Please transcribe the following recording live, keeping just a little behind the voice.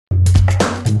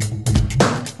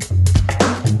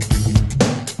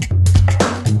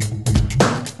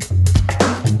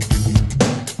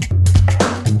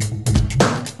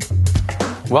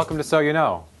Welcome to Sew You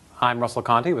Know. I'm Russell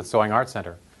Conte with Sewing Art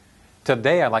Center.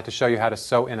 Today I'd like to show you how to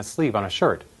sew in a sleeve on a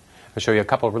shirt. I'll show you a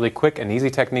couple of really quick and easy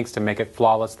techniques to make it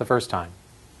flawless the first time.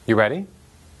 You ready?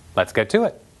 Let's get to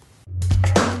it.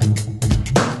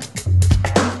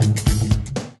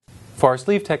 For our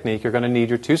sleeve technique, you're going to need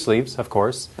your two sleeves, of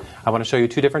course. I want to show you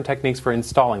two different techniques for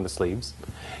installing the sleeves.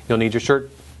 You'll need your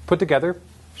shirt put together,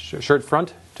 shirt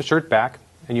front to shirt back,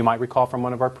 and you might recall from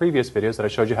one of our previous videos that I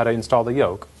showed you how to install the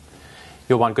yoke.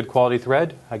 You'll want good quality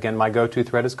thread. Again, my go-to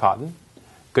thread is cotton.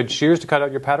 Good shears to cut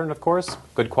out your pattern, of course,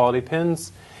 good quality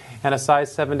pins, and a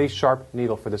size 70 sharp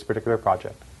needle for this particular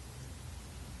project.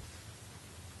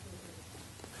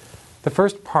 The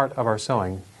first part of our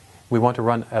sewing, we want to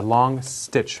run a long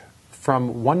stitch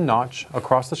from one notch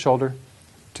across the shoulder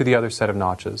to the other set of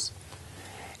notches.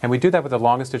 And we do that with the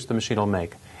longest stitch the machine will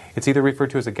make. It's either referred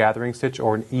to as a gathering stitch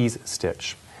or an ease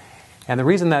stitch. And the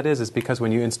reason that is because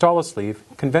when you install a sleeve,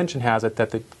 convention has it that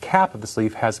the cap of the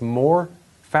sleeve has more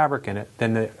fabric in it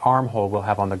than the armhole will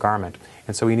have on the garment.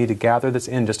 And so you need to gather this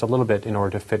in just a little bit in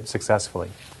order to fit successfully.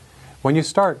 When you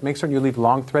start, make certain you leave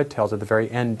long thread tails at the very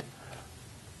end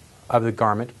of the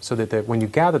garment so that when you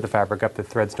gather the fabric up, the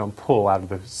threads don't pull out of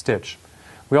the stitch.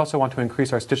 We also want to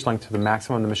increase our stitch length to the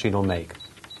maximum the machine will make.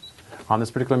 On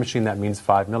this particular machine, that means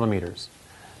 5 millimeters.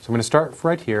 So I'm going to start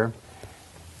right here.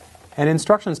 And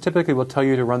instructions typically will tell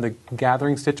you to run the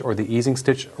gathering stitch or the easing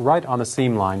stitch right on the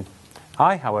seam line.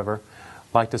 I, however,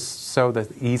 like to sew the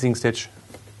easing stitch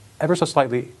ever so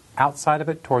slightly outside of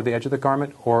it toward the edge of the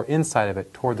garment or inside of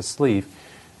it toward the sleeve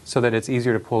so that it's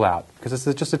easier to pull out, because this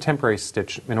is just a temporary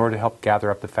stitch in order to help gather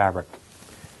up the fabric.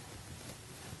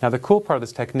 Now the cool part of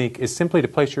this technique is simply to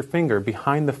place your finger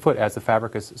behind the foot as the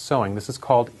fabric is sewing. This is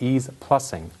called ease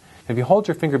plussing. If you hold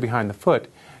your finger behind the foot,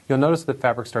 you'll notice that the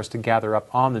fabric starts to gather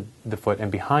up on the foot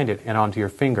and behind it and onto your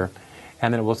finger,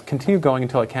 and then it will continue going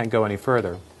until it can't go any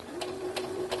further.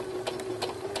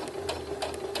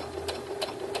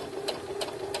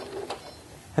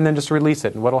 And then just release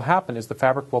it, and what will happen is the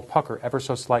fabric will pucker ever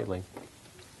so slightly.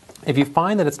 If you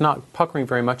find that it's not puckering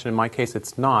very much, and in my case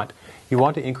it's not, you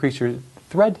want to increase your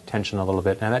thread tension a little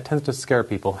bit, and that tends to scare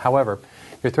people. However,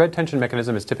 your thread tension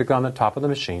mechanism is typically on the top of the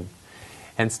machine,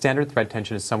 and standard thread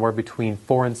tension is somewhere between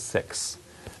 4 and 6.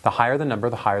 The higher the number,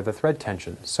 the higher the thread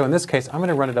tension. So in this case, I'm going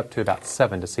to run it up to about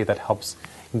 7 to see if that helps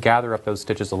gather up those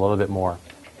stitches a little bit more.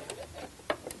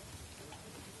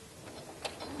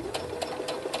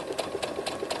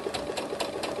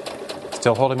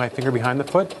 Still holding my finger behind the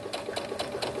foot,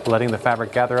 letting the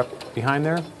fabric gather up behind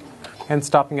there, and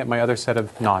stopping at my other set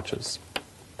of notches.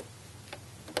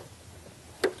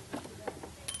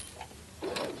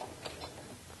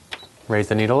 Raise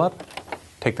the needle up,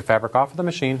 take the fabric off of the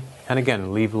machine, and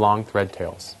again, leave long thread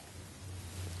tails.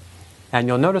 And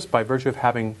you'll notice by virtue of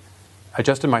having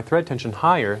adjusted my thread tension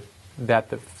higher that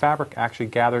the fabric actually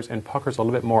gathers and puckers a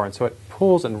little bit more, and so it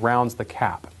pulls and rounds the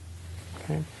cap.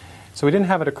 Okay? So we didn't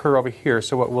have it occur over here,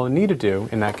 so what we'll need to do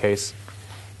in that case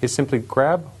is simply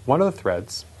grab one of the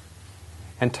threads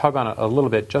and tug on it a little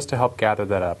bit just to help gather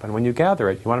that up. And when you gather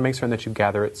it, you want to make certain that you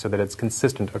gather it so that it's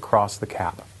consistent across the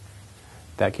cap.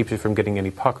 That keeps you from getting any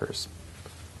puckers.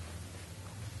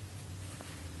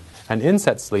 An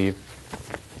inset sleeve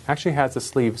actually has the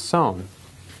sleeve sewn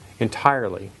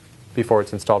entirely before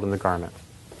it's installed in the garment.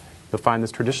 You'll find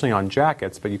this traditionally on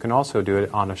jackets, but you can also do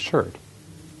it on a shirt.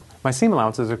 My seam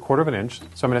allowance is 1/4 inch,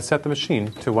 so I'm going to set the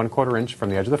machine to 1/4 inch from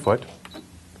the edge of the foot,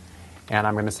 and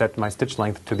I'm going to set my stitch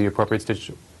length to the appropriate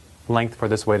stitch length for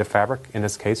this weight of fabric, in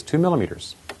this case 2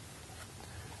 millimeters.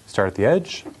 Start at the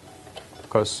edge,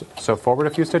 go sew forward a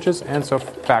few stitches and sew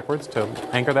backwards to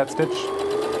anchor that stitch,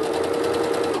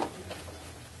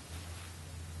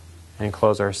 and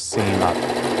close our seam up.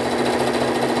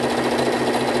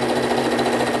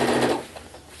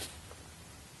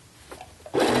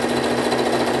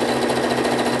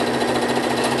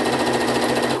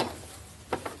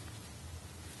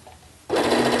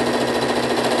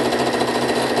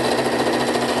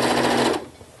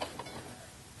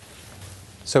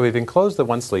 So we've enclosed the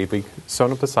one sleeve, we've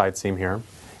sewn up the side seam here,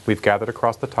 we've gathered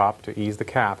across the top to ease the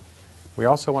cap. We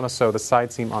also want to sew the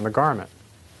side seam on the garment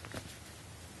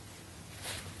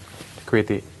to create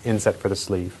the inset for the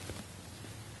sleeve.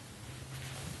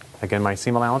 Again, my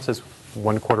seam allowance is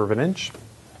 1/4 inch.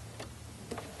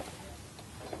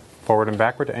 Forward and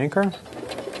backward to anchor.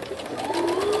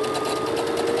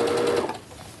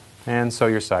 And sew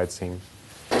your side seam.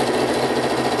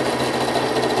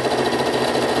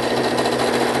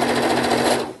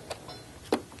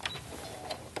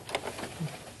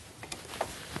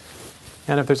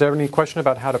 And if there's ever any question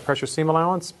about how to press your seam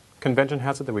allowance, convention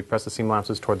has it that we press the seam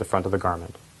allowances toward the front of the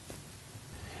garment.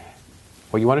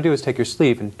 What you want to do is take your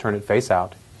sleeve and turn it face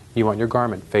out. You want your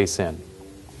garment face in.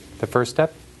 The first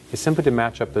step is simply to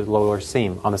match up the lower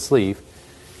seam on the sleeve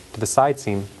to the side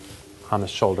seam on the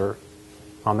shoulder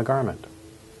on the garment.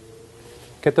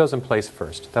 Get those in place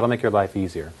first. That'll make your life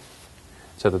easier,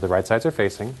 so that the right sides are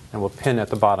facing, and we'll pin at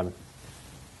the bottom.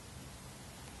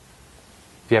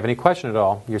 If you have any question at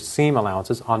all, your seam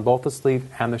allowances on both the sleeve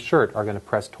and the shirt are going to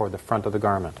press toward the front of the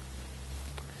garment.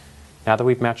 Now that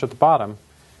we've matched up the bottom,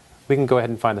 we can go ahead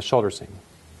and find the shoulder seam.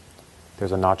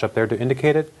 There's a notch up there to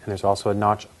indicate it, and there's also a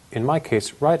notch, in my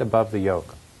case, right above the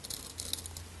yoke.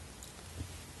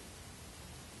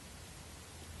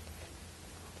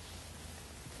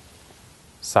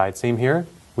 Side seam here,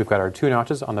 we've got our 2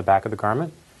 notches on the back of the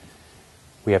garment.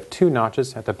 We have 2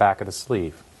 notches at the back of the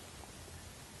sleeve.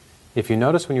 If you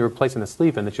notice when you were placing the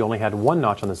sleeve in that you only had 1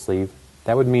 notch on the sleeve,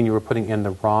 that would mean you were putting in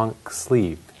the wrong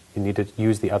sleeve. You need to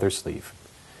use the other sleeve,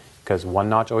 because 1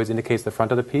 notch always indicates the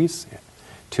front of the piece,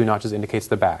 2 notches indicates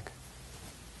the back.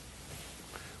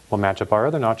 We'll match up our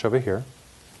other notch over here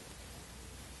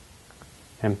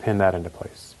and pin that into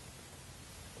place.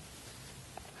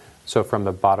 So from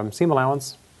the bottom seam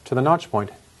allowance to the notch point,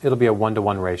 it'll be a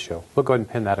 1-to-1 ratio. We'll go ahead and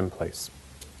pin that in place.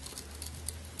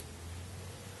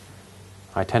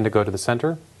 I tend to go to the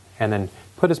center and then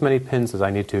put as many pins as I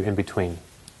need to in between.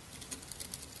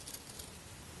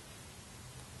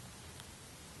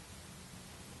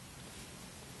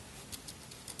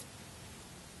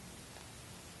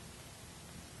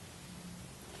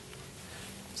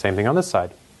 Same thing on this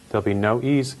side. There'll be no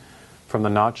ease from the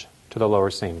notch to the lower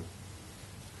seam.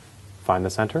 Find the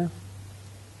center,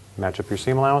 match up your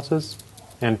seam allowances,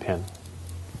 and pin.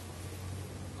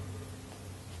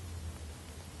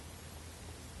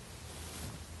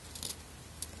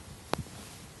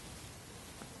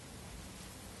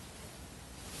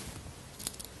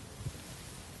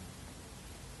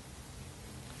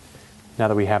 Now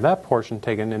that we have that portion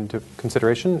taken into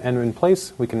consideration and in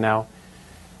place, we can now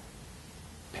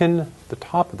pin the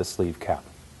top of the sleeve cap.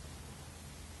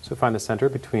 So find the center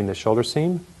between the shoulder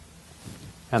seam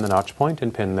and the notch point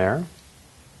and pin there.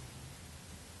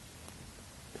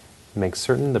 Make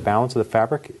certain the balance of the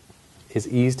fabric is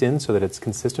eased in so that it's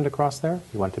consistent across there.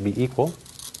 You want it to be equal.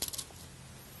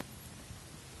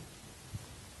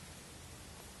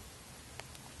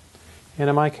 And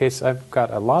in my case, I've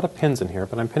got a lot of pins in here,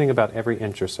 but I'm pinning about every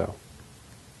inch or so.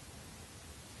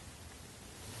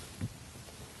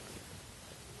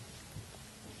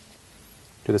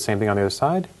 Do the same thing on the other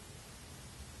side.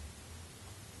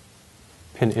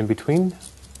 Pin in between.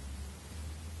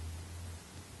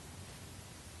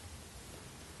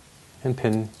 And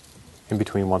pin in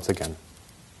between once again.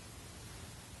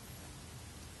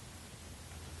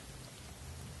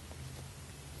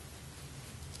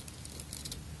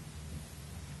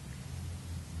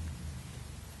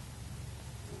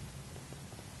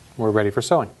 We're ready for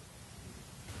sewing.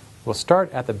 We'll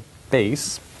start at the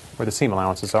base where the seam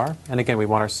allowances are, and again we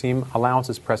want our seam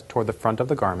allowances pressed toward the front of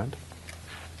the garment,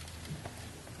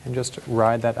 and just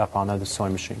ride that up onto the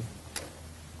sewing machine.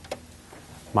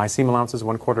 My seam allowance is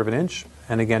 1/4 of an inch,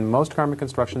 and again most garment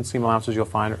construction seam allowances you'll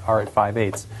find are at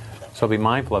 5/8, so be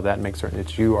mindful of that and make certain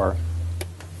that you are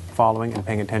following and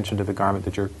paying attention to the garment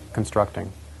that you're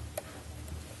constructing.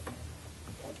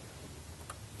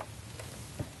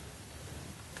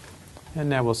 And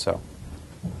now we'll sew.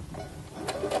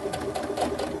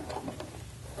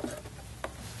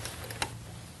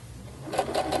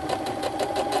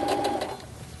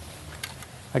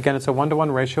 Again, it's a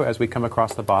 1-to-1 ratio as we come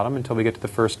across the bottom until we get to the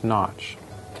first notch.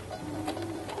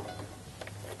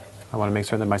 I want to make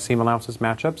sure that my seam allowances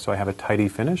match up so I have a tidy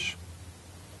finish.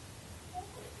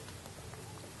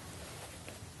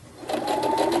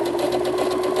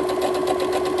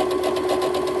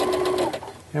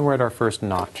 And we're at our first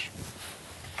notch.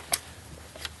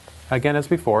 Again, as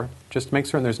before, just make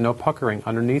certain there's no puckering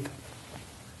underneath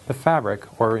the fabric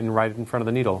or right in front of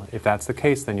the needle. If that's the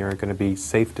case, then you're going to be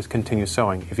safe to continue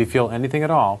sewing. If you feel anything at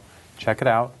all, check it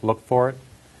out, look for it,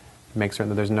 make certain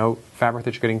that there's no fabric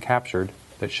that you're getting captured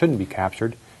that shouldn't be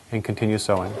captured, and continue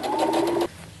sewing.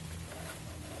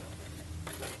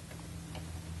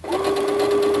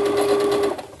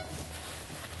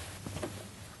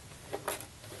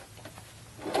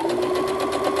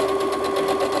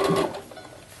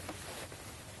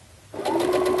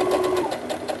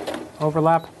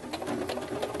 Overlap,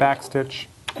 back stitch,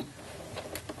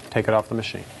 take it off the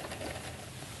machine.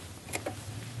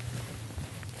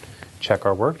 Check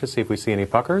our work to see if we see any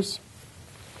puckers.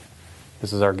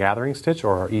 This is our gathering stitch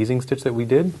or our easing stitch that we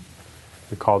did.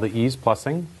 We call the ease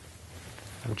plussing.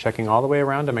 I'm checking all the way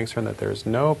around to make sure that there's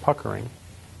no puckering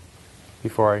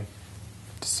before I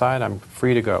decide I'm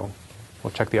free to go.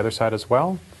 We'll check the other side as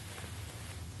well.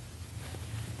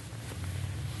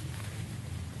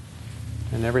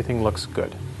 And everything looks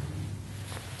good.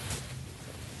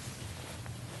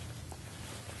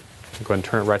 We'll go ahead and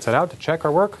turn it right side out to check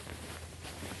our work.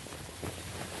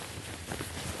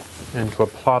 And to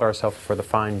applaud ourselves for the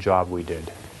fine job we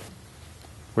did.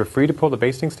 We're free to pull the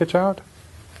basting stitch out.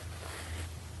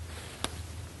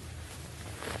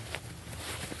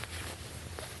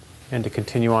 And to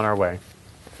continue on our way.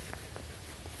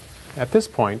 At this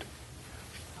point,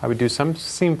 I would do some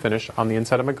seam finish on the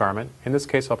inside of my garment. In this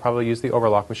case, I'll probably use the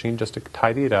overlock machine just to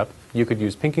tidy it up. You could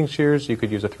use pinking shears, you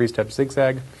could use a 3-step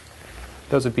zigzag.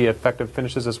 Those would be effective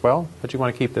finishes as well, but you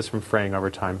want to keep this from fraying over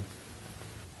time.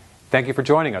 Thank you for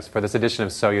joining us for this edition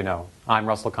of Sew You Know. I'm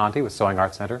Russell Conte with Sewing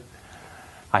Art Center.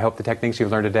 I hope the techniques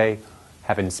you've learned today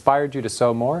have inspired you to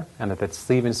sew more, and that the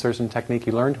sleeve insertion technique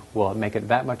you learned will make it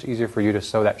that much easier for you to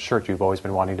sew that shirt you've always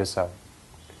been wanting to sew.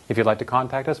 If you'd like to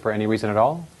contact us for any reason at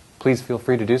all, please feel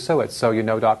free to do so at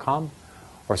sewyouKnow.com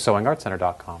or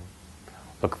sewingartcenter.com.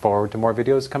 Look forward to more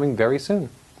videos coming very soon.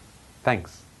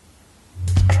 Thanks.